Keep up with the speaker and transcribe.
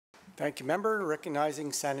Thank you, member. Recognizing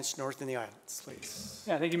Saanich North and the Islands, please.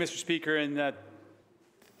 Yeah, thank you, Mr. Speaker, and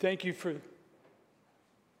thank you for.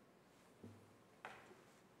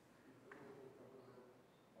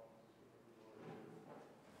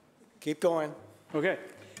 Keep going. Okay.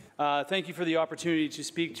 Thank you for the opportunity to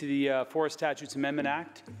speak to the Forest Statutes Amendment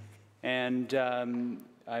Act, and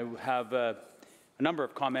I have a number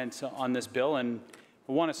of comments on this bill, and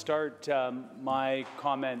I want to start my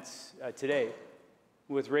comments today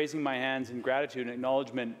with raising my hands in gratitude and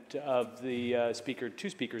acknowledgement of the two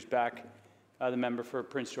speakers back, the member for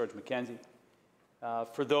Prince George Mackenzie.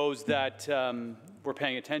 For those that were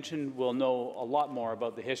paying attention will know a lot more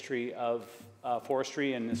about the history of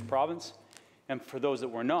forestry in this province. And for those that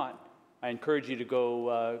were not, I encourage you to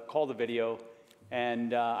go call the video,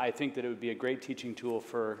 and I think that it would be a great teaching tool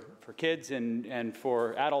for kids and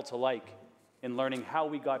for adults alike in learning how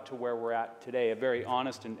we got to where we're at today, a very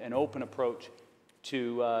honest and open approach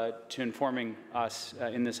to informing us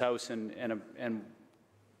in this House and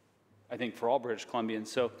I think for all British Columbians.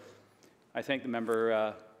 So I thank the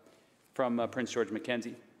member from Prince George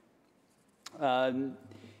Mackenzie.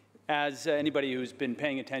 As anybody who's been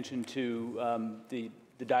paying attention to the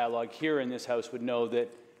dialogue here in this House would know that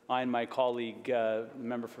I and my colleague, the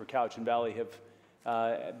member for Cowichan Valley,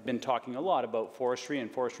 have been talking a lot about forestry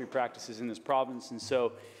and forestry practices in this province, and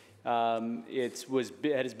so it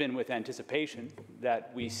has been with anticipation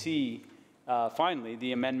that we see finally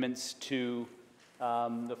the amendments to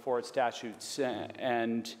the Forest Statutes,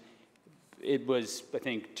 and it was, I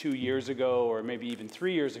think, 2 years ago or maybe even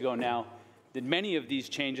 3 years ago now that many of these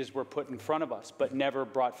changes were put in front of us but never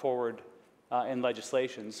brought forward in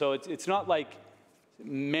legislation. So it's not like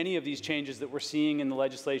many of these changes that we're seeing in the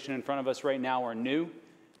legislation in front of us right now are new.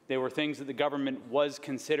 They were things that the government was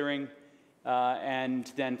considering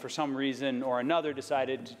and then for some reason or another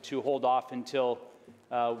decided to hold off until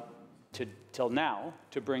till now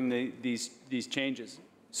to bring these changes.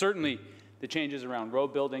 Certainly the changes around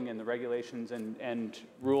road building and the regulations and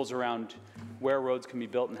rules around where roads can be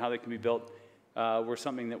built and how they can be built were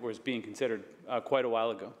something that was being considered quite a while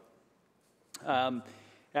ago.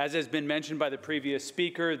 As has been mentioned by the previous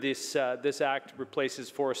speaker, this act replaces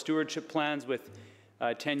forest stewardship plans with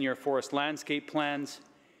 10-year forest landscape plans.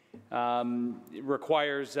 It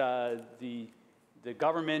requires the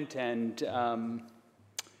government and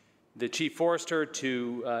the chief forester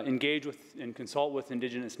to engage with and consult with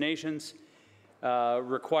Indigenous nations.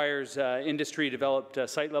 Requires industry-developed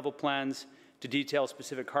site-level plans to detail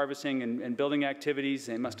specific harvesting and building activities.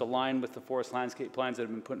 They must align with the forest landscape plans that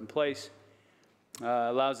have been put in place.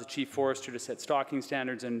 Allows the chief forester to set stalking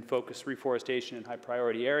standards and focus reforestation in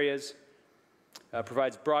high-priority areas.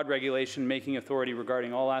 Provides broad regulation, making authority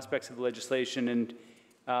regarding all aspects of the legislation, and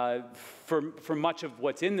for much of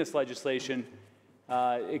what's in this legislation,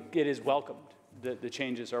 it is welcomed. The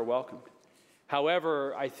changes are welcomed.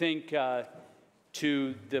 However, I think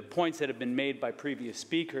to the points that have been made by previous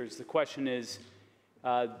speakers, the question is,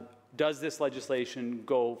 does this legislation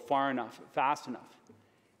go far enough, fast enough?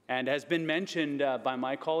 And has been mentioned by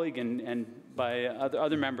my colleague and by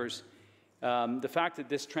other members, the fact that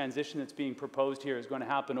this transition that's being proposed here is going to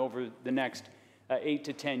happen over the next 8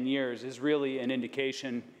 to 10 years is really an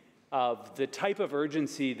indication of the type of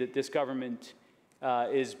urgency that this government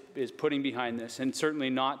is putting behind this, and certainly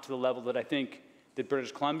not to the level that I think that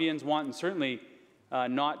British Columbians want, and certainly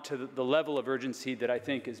not to the level of urgency that I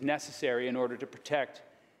think is necessary in order to protect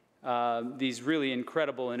these really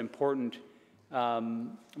incredible and important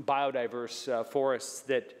biodiverse forests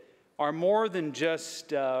that are more than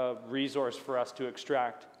just a resource for us to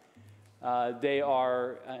extract. They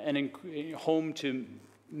are home to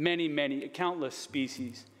many, countless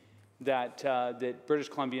species that British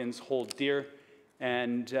Columbians hold dear.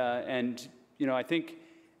 And you know, I think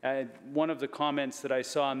one of the comments that I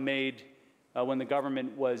saw made when the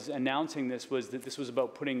government was announcing this was that this was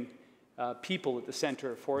about putting people at the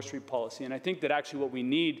center of forestry policy. And I think that actually what we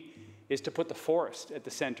need is to put the forest at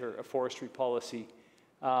the center of forestry policy.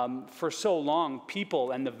 For so long,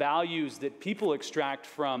 people and the values that people extract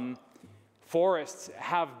from forests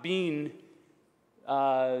have been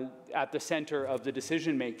at the center of the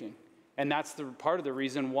decision making. And that's part of the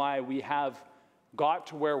reason why we have got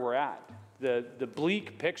to where we're at. The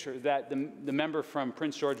bleak picture that the member from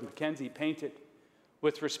Prince George Mackenzie painted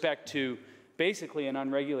with respect to basically an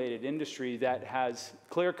unregulated industry that has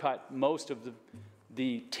clear-cut most of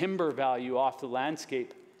the timber value off the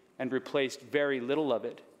landscape and replaced very little of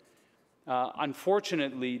it.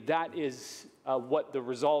 Unfortunately, that is what the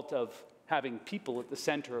result of having people at the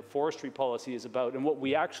center of forestry policy is about, and what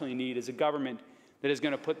we actually need is a government that is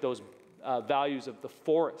going to put those values of the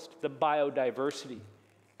forest, the biodiversity,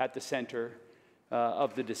 at the center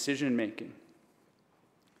of the decision-making.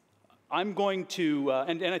 I'm going to,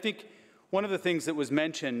 and I think one of the things that was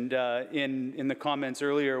mentioned in the comments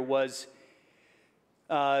earlier was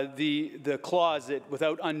the clause that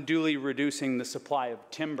without unduly reducing the supply of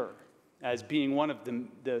timber as being one of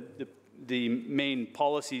the main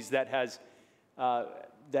policies that has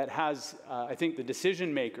I think the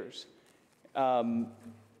decision makers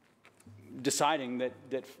deciding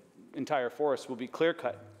that entire forests will be clear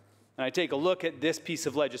cut. And I take a look at this piece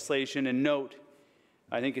of legislation and note,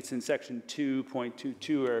 I think it's in section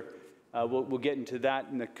 2.22, or we'll get into that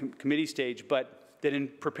in the committee stage, but that in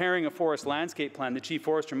preparing a forest landscape plan, the Chief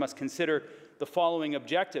Forester must consider the following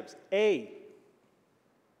objectives. A,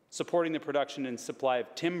 supporting the production and supply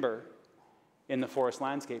of timber in the forest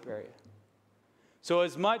landscape area. So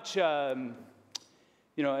as much, as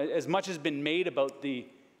much has been made about the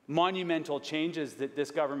monumental changes that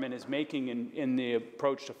this government is making in the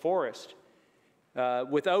approach to forest,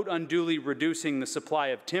 without unduly reducing the supply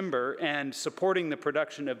of timber and supporting the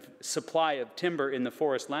production of supply of timber in the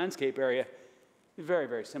forest landscape area, very,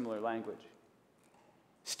 very similar language.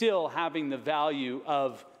 Still having the value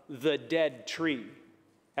of the dead tree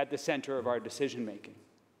at the center of our decision making.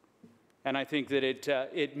 And I think that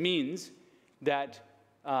it means that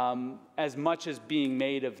as much as being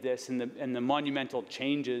made of this and the monumental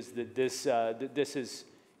changes that this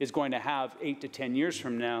is going to have 8 to 10 years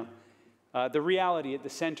from now, the reality at the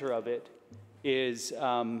center of it is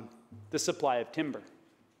the supply of timber,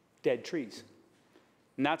 dead trees.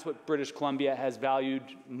 And that's what British Columbia has valued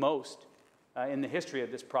most in the history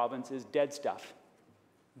of this province, is dead stuff.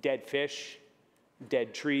 Dead fish,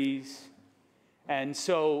 dead trees. And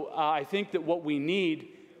so I think that what we need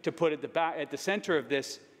to put at the center of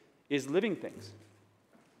this is living things.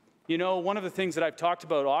 You know, one of the things that I've talked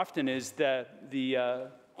about often is the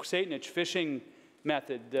Satanich fishing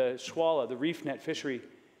method, the Schwalla, the reef net fishery,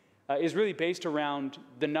 is really based around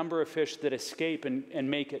the number of fish that escape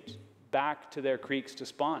and make it back to their creeks to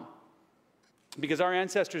spawn. Because our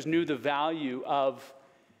ancestors knew the value of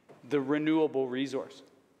the renewable resource,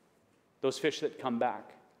 those fish that come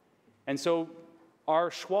back. And so our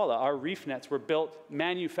Schwalla, our reef nets, were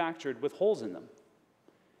manufactured with holes in them.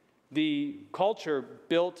 The culture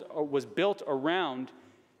was built around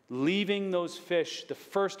leaving those fish, the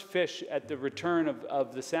first fish at the return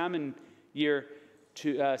of the salmon year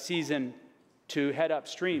season, to head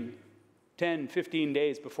upstream 10, 15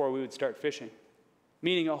 days before we would start fishing.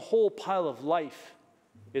 Meaning a whole pile of life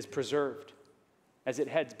is preserved as it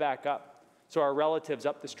heads back up, so our relatives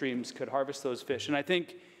up the streams could harvest those fish. And I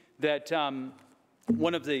think that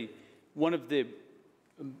one of the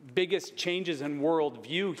biggest changes in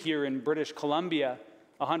worldview here in British Columbia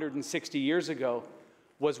 160 years ago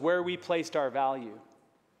was where we placed our value.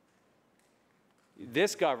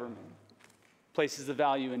 This government places the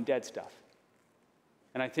value in dead stuff.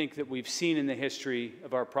 And I think that we've seen in the history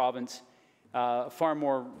of our province a far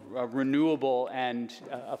more renewable and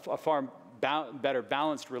a far better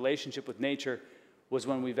balanced relationship with nature was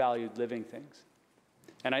when we valued living things.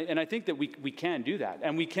 And I think that we can do that.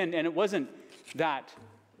 And it wasn't that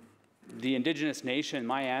the Indigenous nation,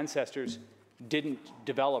 my ancestors, didn't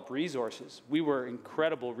develop resources. We were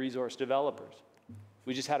incredible resource developers.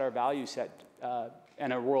 We just had our value set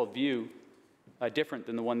and our worldview different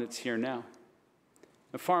than the one that's here now.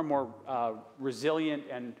 A far more resilient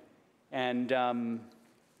and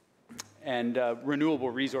renewable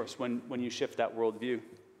resource when you shift that worldview.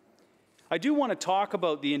 I do want to talk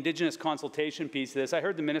about the Indigenous consultation piece of this. I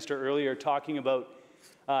heard the minister earlier talking about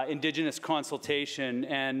Indigenous consultation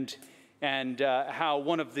and how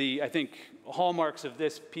one of the, I think, hallmarks of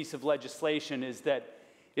this piece of legislation is that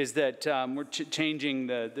we're changing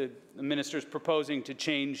the minister's proposing to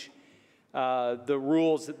change the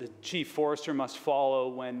rules that the Chief Forester must follow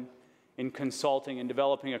when in consulting and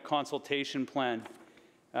developing a consultation plan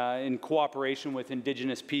in cooperation with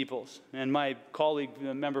Indigenous peoples. And my colleague,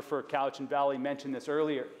 the member for Cowichan Valley, mentioned this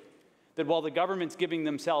earlier, that while the government's giving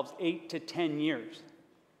themselves 8 to 10 years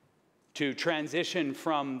to transition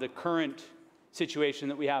from the current situation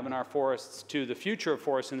that we have in our forests to the future of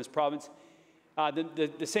forests in this province,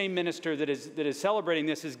 the same minister that is celebrating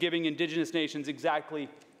this is giving Indigenous nations exactly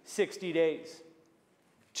 60 days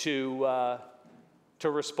to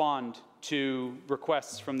respond to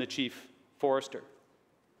requests from the Chief Forester.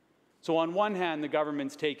 So on one hand, the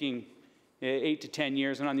government's taking 8 to 10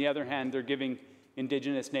 years, and on the other hand, they're giving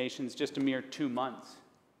Indigenous nations just a mere 2 months.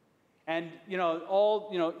 And each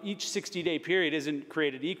 60-day period isn't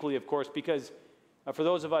created equally, of course, because for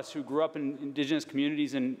those of us who grew up in Indigenous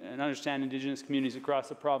communities and understand Indigenous communities across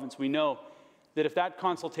the province, we know that if that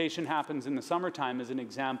consultation happens in the summertime, as an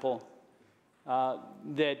example,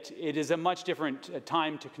 that it is a much different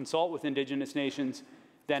time to consult with Indigenous nations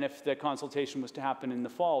than if the consultation was to happen in the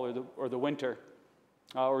fall or the winter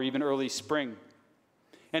or even early spring.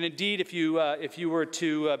 And indeed, if you were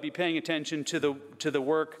to be paying attention to the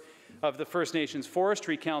work of the First Nations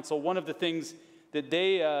Forestry Council, one of the things that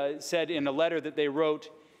they said in a letter that they wrote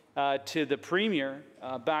to the Premier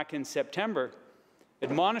back in September,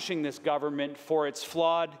 admonishing this government for its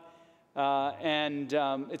flawed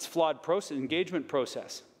engagement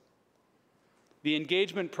process. The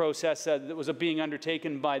engagement process that was being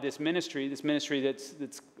undertaken by this ministry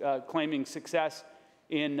that's claiming success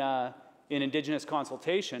in Indigenous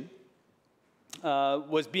consultation,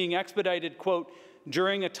 was being expedited, quote,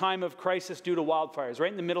 during a time of crisis due to wildfires,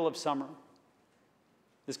 right in the middle of summer.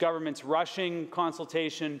 This government's rushing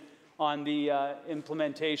consultation on the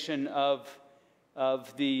implementation of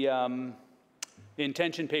the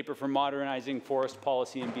intention paper for modernizing forest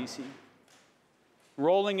policy in BC.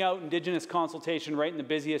 Rolling out Indigenous consultation right in the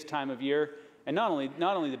busiest time of year, and not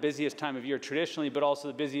only the busiest time of year traditionally, but also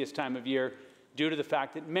the busiest time of year due to the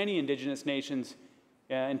fact that many Indigenous nations'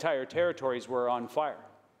 entire territories were on fire.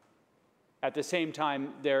 At the same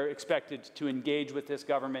time, they're expected to engage with this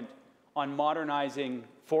government on modernizing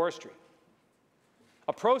forestry.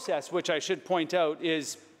 A process which I should point out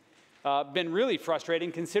is been really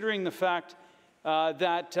frustrating, considering the fact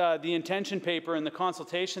that the intention paper and the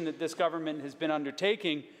consultation that this government has been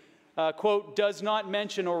undertaking, quote, does not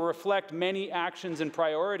mention or reflect many actions and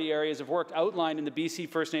priority areas of work outlined in the BC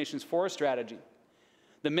First Nations Forest Strategy.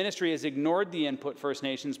 The ministry has ignored the input First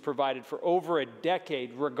Nations provided for over a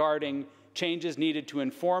decade regarding changes needed to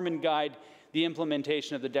inform and guide the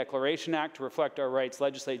implementation of the Declaration Act to reflect our rights,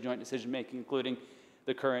 legislate joint decision-making, including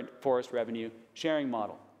the current forest revenue sharing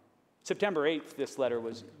model. September 8th, this letter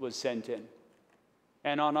was sent in.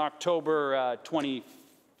 And on October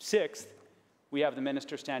 26th, we have the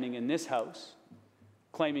minister standing in this House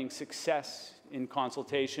claiming success in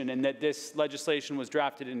consultation and that this legislation was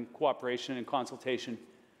drafted in cooperation and consultation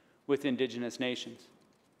with Indigenous nations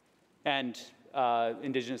and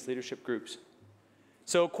Indigenous leadership groups.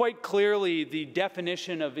 So quite clearly, the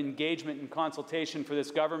definition of engagement and consultation for this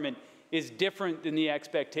government is different than the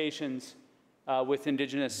expectations with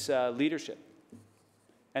Indigenous leadership.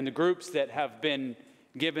 And the groups that have been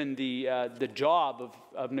given the job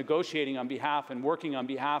of negotiating on behalf and working on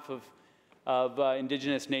behalf of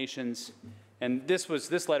Indigenous nations. And this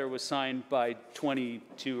letter was signed by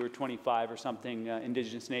 22 or 25 or something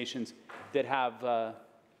Indigenous nations that have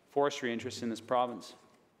forestry interests in this province.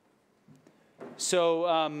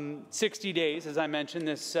 So 60 days, as I mentioned,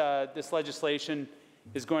 this legislation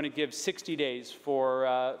is going to give 60 days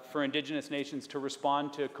for Indigenous nations to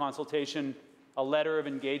respond to consultation, a letter of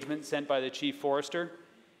engagement sent by the Chief Forester.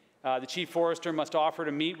 The Chief Forester must offer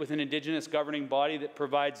to meet with an Indigenous governing body that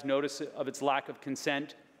provides notice of its lack of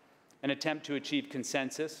consent and attempt to achieve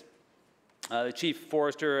consensus. The Chief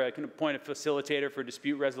Forester can appoint a facilitator for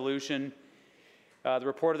dispute resolution. The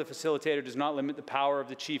report of the facilitator does not limit the power of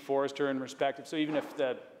the Chief Forester in respect. So even if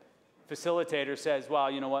the facilitator says, well,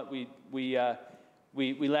 you know what, we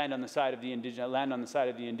land on the side of the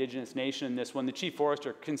Indigenous nation in this one, the Chief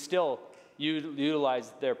Forester can still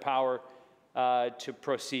utilize their power to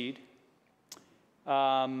proceed.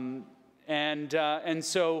 And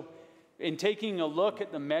so in taking a look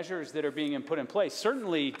at the measures that are being put in place,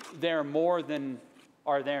 certainly there are more than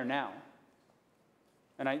are there now.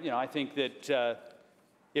 And I think that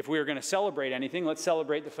if we were going to celebrate anything, let's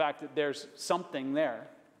celebrate the fact that there's something there.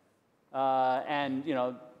 And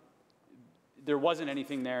there wasn't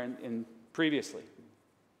anything there in previously.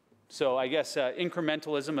 So I guess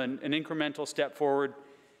incrementalism, an incremental step forward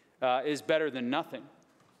is better than nothing.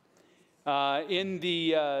 In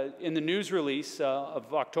the news release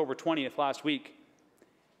of October 20th, last week,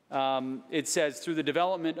 it says, through the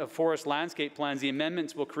development of forest landscape plans, the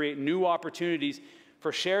amendments will create new opportunities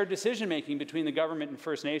for shared decision-making between the government and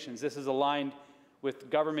First Nations. This is aligned with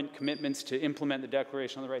government commitments to implement the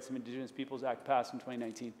Declaration on the Rights of Indigenous Peoples Act passed in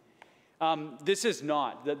 2019. This is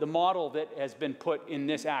not, the model that has been put in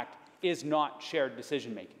this act is not shared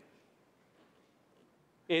decision-making.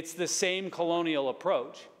 It's the same colonial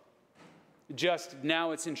approach, just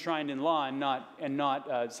now it's enshrined in law and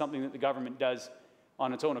not something that the government does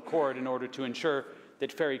on its own accord in order to ensure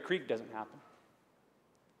that Fairy Creek doesn't happen.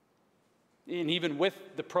 And even with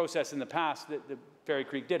the process in the past, the Fairy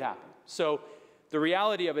Creek did happen. So the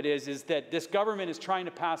reality of it is that this government is trying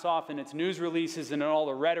to pass off in its news releases and in all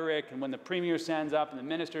the rhetoric, and when the Premier stands up and the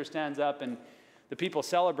Minister stands up and the people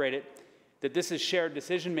celebrate it, that this is shared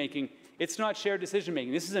decision-making. It's not shared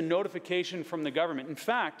decision-making. This is a notification from the government. In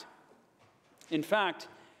fact,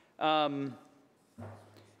 the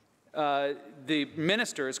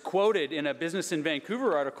minister is quoted in a Business in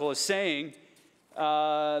Vancouver article as saying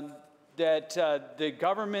that the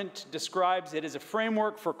government describes it as a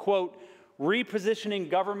framework for, quote, repositioning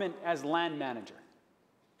government as land manager.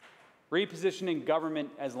 Repositioning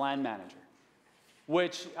government as land manager,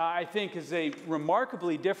 which I think is a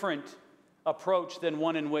remarkably different approach than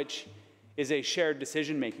one in which is a shared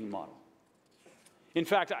decision-making model. In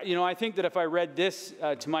fact, I think that if I read this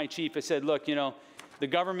to my chief, I said, look, the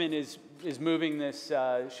government is moving this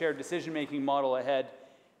shared decision-making model ahead,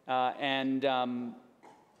 and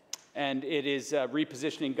it is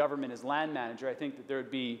repositioning government as land manager, I think that there would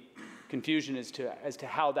be confusion as to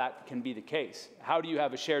how that can be the case. How do you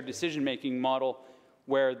have a shared decision-making model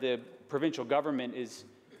where the provincial government is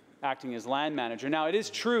acting as land manager? Now, it is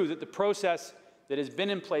true that the process that has been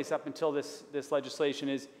in place up until this legislation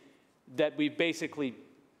is that we've basically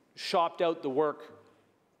shopped out the work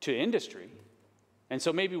to industry. And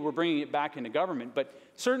so maybe we're bringing it back into government, but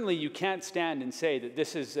certainly you can't stand and say that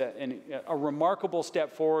this is a remarkable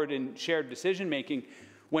step forward in shared decision-making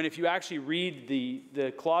when if you actually read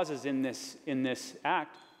the clauses in this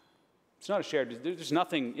act, it's not a shared, there's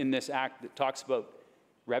nothing in this act that talks about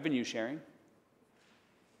revenue sharing.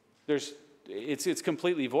 It's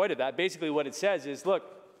completely void of that. Basically what it says is, look,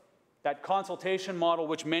 that consultation model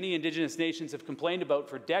which many Indigenous nations have complained about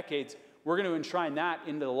for decades, we're going to enshrine that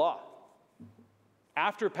into the law.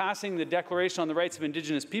 After passing the Declaration on the Rights of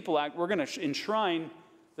Indigenous People Act, we're going to enshrine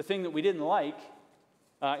the thing that we didn't like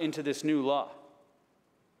into this new law.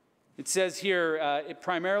 It says here, it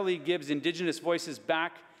primarily gives Indigenous voices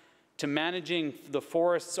back to managing the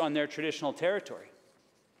forests on their traditional territory.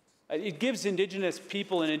 It gives Indigenous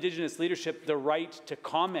people and Indigenous leadership the right to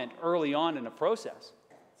comment early on in a process.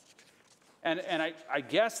 And I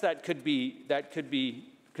guess that could be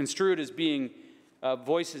construed as being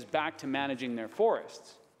voices back to managing their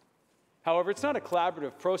forests. However, it's not a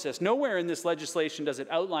collaborative process. Nowhere in this legislation does it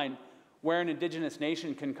outline where an Indigenous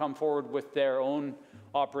nation can come forward with their own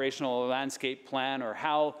operational landscape plan, or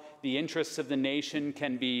how the interests of the nation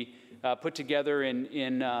can be put together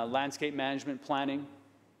in landscape management planning,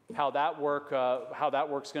 how that work's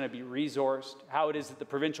going to be resourced, how it is that the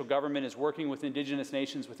provincial government is working with Indigenous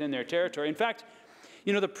nations within their territory. In fact,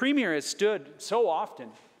 the Premier has stood so often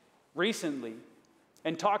recently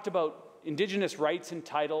and talked about Indigenous rights and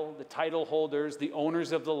title, the title holders, the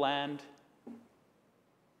owners of the land.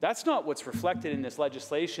 That's not what's reflected in this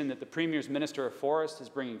legislation that the Premier's Minister of Forest is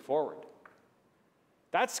bringing forward.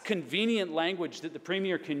 That's convenient language that the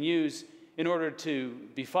Premier can use in order to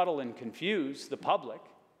befuddle and confuse the public.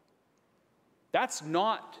 That's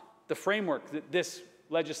not the framework that this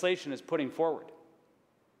legislation is putting forward.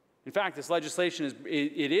 In fact, this legislation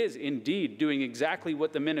is indeed doing exactly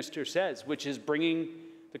what the minister says, which is bringing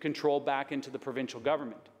the control back into the provincial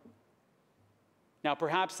government. Now,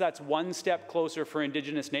 perhaps that's one step closer for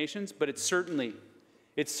Indigenous nations, but it certainly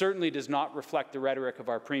does not reflect the rhetoric of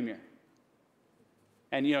our Premier.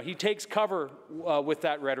 And he takes cover with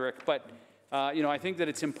that rhetoric, but I think that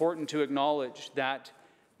it's important to acknowledge that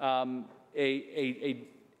a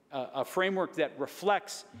framework that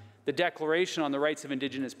reflects the Declaration on the Rights of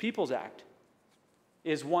Indigenous Peoples Act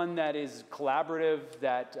is one that is collaborative,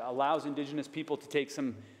 that allows Indigenous people to take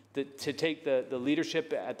the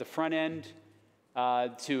leadership at the front end,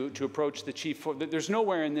 to approach the chief. There's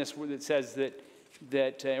nowhere in this that says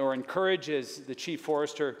that or encourages the chief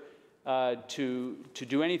forester to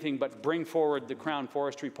do anything but bring forward the Crown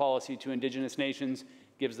forestry policy to Indigenous nations,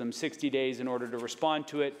 gives them 60 days in order to respond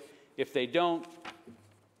to it. If they don't,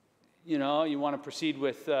 you want to proceed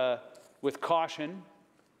with caution,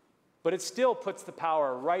 but it still puts the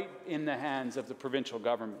power right in the hands of the provincial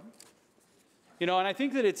government. And I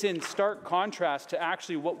think that it's in stark contrast to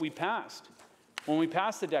actually what we passed when we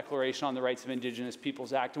passed the Declaration on the Rights of Indigenous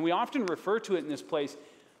Peoples Act. And we often refer to it in this place,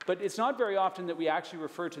 but it's not very often that we actually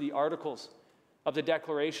refer to the articles of the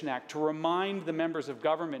Declaration Act to remind the members of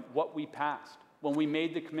government what we passed when we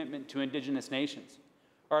made the commitment to Indigenous nations.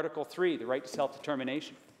 Article 3, the right to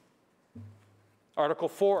self-determination. Article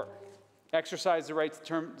 4, exercise the right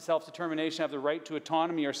to self-determination, have the right to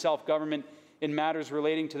autonomy or self-government in matters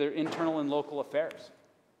relating to their internal and local affairs.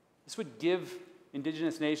 This would give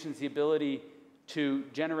Indigenous nations the ability to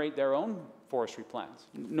generate their own forestry plans.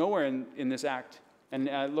 Nowhere in this act. And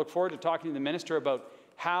I look forward to talking to the minister about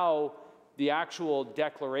how the actual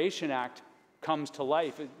Declaration Act comes to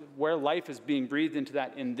life, where life is being breathed into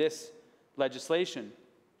that in this legislation.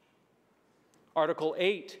 Article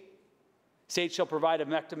 8 States shall provide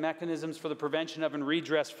effective mechanisms for the prevention of and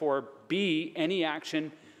redress for B, any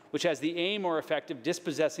action which has the aim or effect of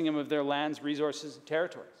dispossessing them of their lands, resources, and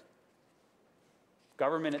territories.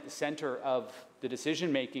 Government at the center of the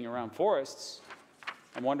decision-making around forests.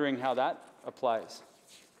 I'm wondering how that applies.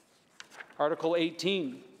 Article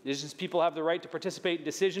 18, Indigenous people have the right to participate in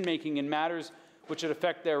decision-making in matters which would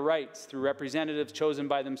affect their rights through representatives chosen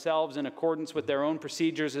by themselves in accordance with their own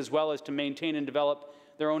procedures, as well as to maintain and develop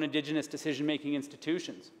their own Indigenous decision-making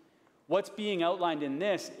institutions. What's being outlined in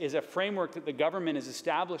this is a framework that the government is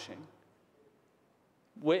establishing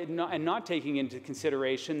and not taking into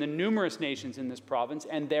consideration the numerous nations in this province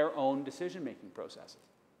and their own decision-making processes.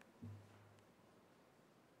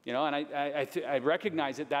 You know, and I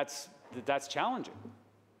recognize that that's challenging,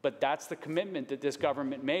 but that's the commitment that this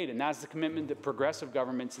government made, and that's the commitment that progressive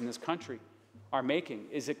governments in this country are making.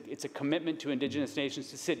 It's a commitment to Indigenous nations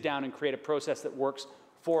to sit down and create a process that works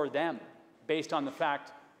for them, based on the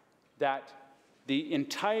fact that the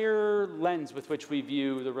entire lens with which we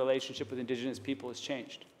view the relationship with Indigenous people has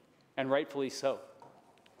changed, and rightfully so.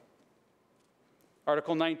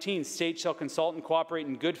 Article 19, states shall consult and cooperate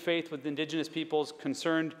in good faith with Indigenous peoples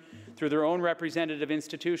concerned through their own representative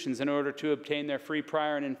institutions in order to obtain their free,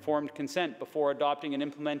 prior, and informed consent before adopting and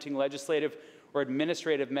implementing legislative or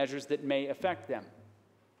administrative measures that may affect them.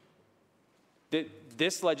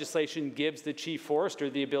 This legislation gives the chief forester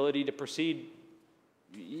the ability to proceed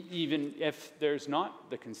even if there's not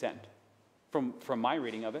the consent, from my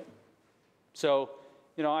reading of it. So,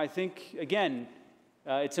 you know, I think, again,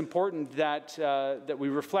 it's important that, that we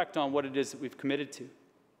reflect on what it is that we've committed to.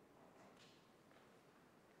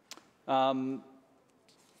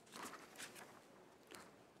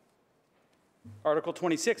 Article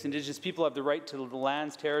 26, Indigenous people have the right to the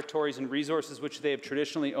lands, territories, and resources which they have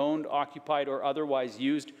traditionally owned, occupied, or otherwise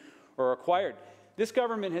used or acquired. This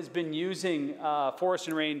government has been using forest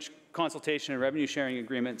and range consultation and revenue sharing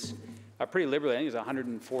agreements pretty liberally. I think there's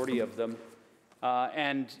 140 of them,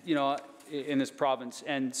 and you know, in this province,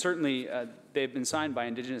 and certainly they've been signed by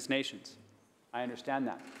Indigenous nations. I understand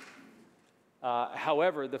that.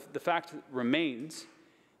 However, the fact remains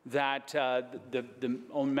that the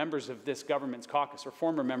own members of this government's caucus, or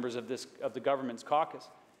former members of the government's caucus,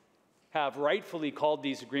 have rightfully called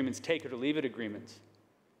these agreements take it or leave it agreements.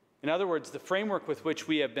 In other words, the framework with which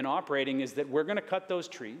we have been operating is that we're going to cut those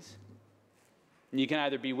trees, and you can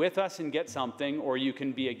either be with us and get something, or you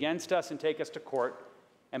can be against us and take us to court,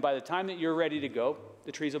 and by the time that you're ready to go,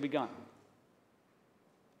 the trees will be gone.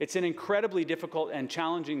 It's an incredibly difficult and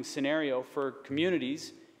challenging scenario for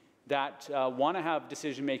communities that want to have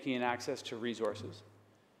decision-making and access to resources,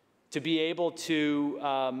 to be able to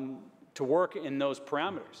work in those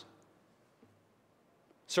parameters.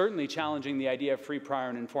 Certainly challenging the idea of free, prior,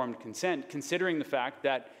 and informed consent, considering the fact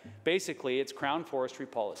that basically it's Crown forestry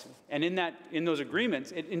policy. And in those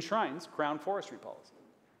agreements, it enshrines Crown forestry policy.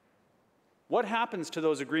 What happens to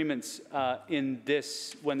those agreements when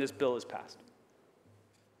this bill is passed?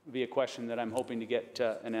 Would be a question that I'm hoping to get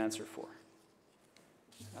an answer for.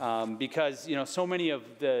 Because, you know, so many of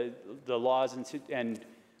the laws and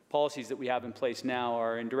policies that we have in place now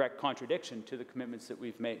are in direct contradiction to the commitments that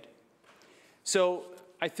we've made. So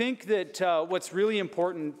I think that what's really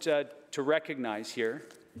important to recognize here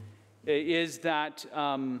is that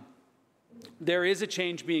there is a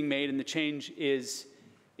change being made, and the change is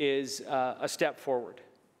a step forward.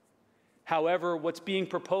 However, what's being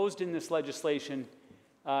proposed in this legislation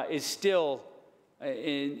is still,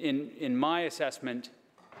 in my assessment,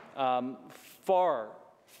 far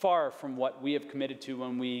from what we have committed to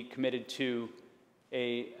when we committed to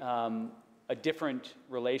a different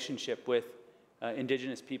relationship with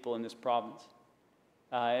Indigenous people in this province.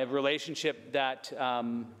 A relationship that,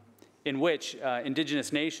 in which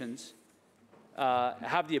Indigenous nations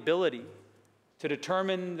have the ability to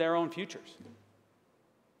determine their own futures.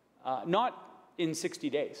 Not in 60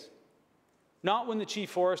 days. Not when the chief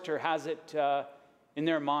forester has it in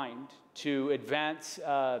their mind to advance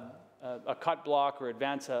a cut block or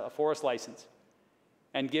advance a forest license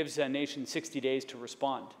and gives a nation 60 days to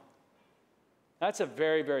respond. That's a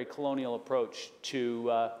very, very colonial approach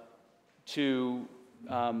to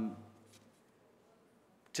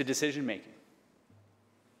decision-making.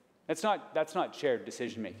 That's not shared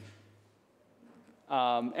decision-making.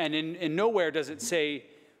 And in nowhere does it say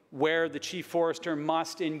where the chief forester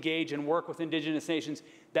must engage and work with Indigenous nations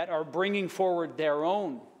that are bringing forward their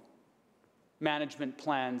own management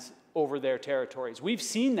plans over their territories. We've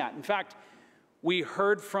seen that. In fact, we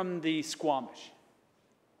heard from the Squamish.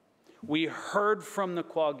 We heard from the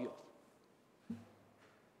Kwagyu.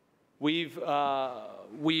 We've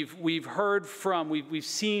heard from, we've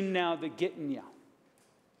seen now the Gittinya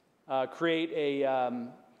create a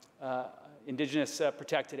Indigenous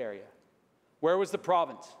protected area. Where was the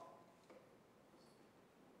province?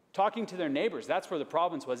 Talking to their neighbors, that's where the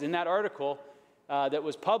province was. In that article that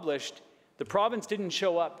was published, the province didn't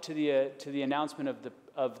show up to the announcement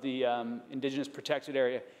of the Indigenous protected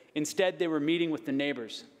area. Instead, they were meeting with the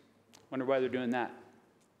neighbors. Wonder why they're doing that.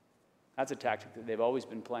 That's a tactic that they've always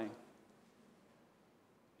been playing.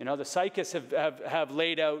 You know, the CICUS have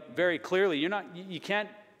laid out very clearly, you can't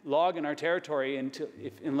log in our territory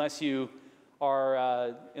unless you're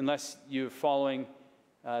following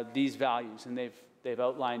these values, and they've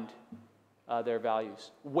outlined their values.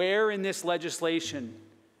 Where in this legislation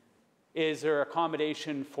is there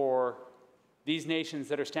accommodation for these nations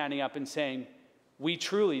that are standing up and saying, we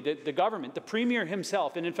truly, the government, the Premier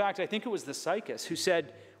himself, and in fact, I think it was the CICUS who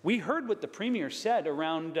said, we heard what the Premier said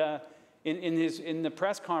around, in the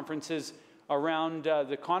press conferences around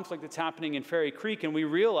the conflict that's happening in Fairy Creek, and we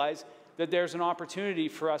realize that there's an opportunity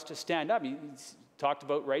for us to stand up. He talked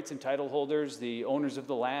about rights and title holders, the owners of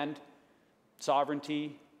the land,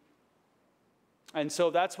 sovereignty. And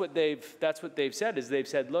so that's what they've said, is they've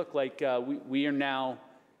said, look, like we are now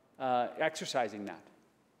exercising that.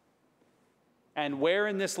 And where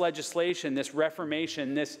in this legislation, this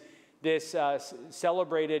reformation, this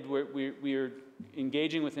celebrated, we're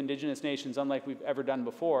engaging with Indigenous nations unlike we've ever done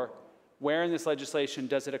before, where in this legislation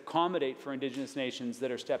does it accommodate for Indigenous nations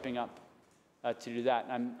that are stepping up to do that?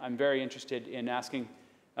 And I'm very interested in asking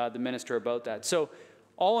the minister about that. So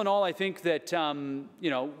all in all, I think that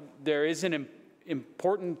there is an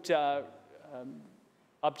important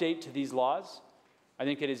update to these laws. I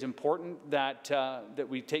think it is important that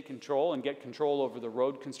we take control and get control over the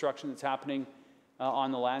road construction that's happening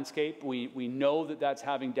on the landscape. We know that that's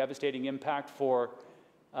having devastating impact for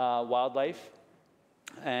wildlife,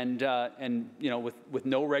 and with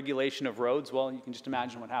no regulation of roads, well, you can just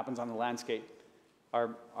imagine what happens on the landscape.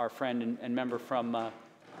 Our friend and member from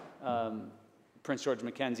Prince George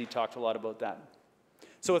Mackenzie talked a lot about that.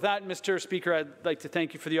 So with that, Mr. Speaker, I'd like to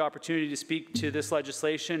thank you for the opportunity to speak to this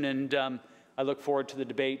legislation, and I look forward to the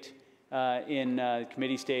debate in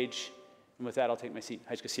committee stage. And with that, I'll take my seat.